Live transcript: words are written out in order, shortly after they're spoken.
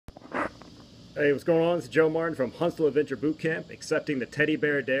Hey, what's going on? This is Joe Martin from Huntsville Adventure Boot Camp, accepting the Teddy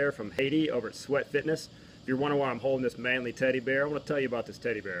Bear Dare from Haiti over at Sweat Fitness. If you're wondering why I'm holding this manly teddy bear, I want to tell you about this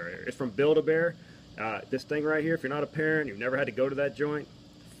teddy bear right here. It's from Build-A-Bear. This thing right here, if you're not a parent, you've never had to go to that joint,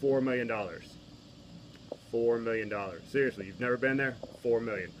 $4 million. $4 million. Seriously, you've never been there? $4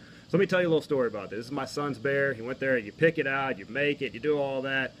 million. So let me tell you a little story about this. This is my son's bear. He went there, you pick it out, you make it, you do all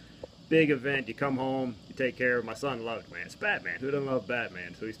that. Big event, you come home, you take care of it. My son loved it, man. It's Batman. Who doesn't love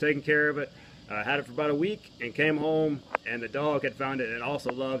Batman? So he's taking care of it. Had it for about a week and came home, and the dog had found it and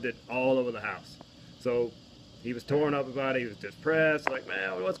also loved it all over the house. So he was torn up about it. He was depressed, like,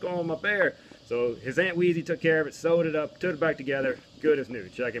 man, what's going on with my bear? So his Aunt Wheezy took care of it, sewed it up, put it back together, good as new.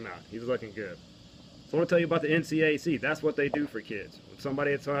 Check him out. He was looking good. So I want to tell you about the NCAC. That's what they do for kids. When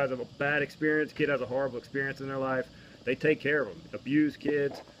somebody has a bad experience, kid has a horrible experience in their life, they take care of them. Abused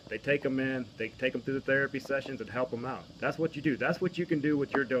kids, they take them in, they take them through the therapy sessions and help them out. That's what you do. That's what you can do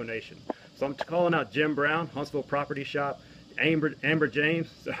with your donation. So I'm calling out Jim Brown, Huntsville Property Shop, Amber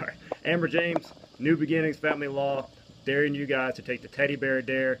James, New Beginnings Family Law, daring you guys to take the Teddy Bear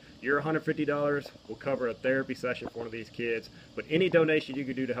Dare. Your $150 will cover a therapy session for one of these kids. But any donation you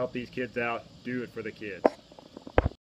can do to help these kids out, do it for the kids.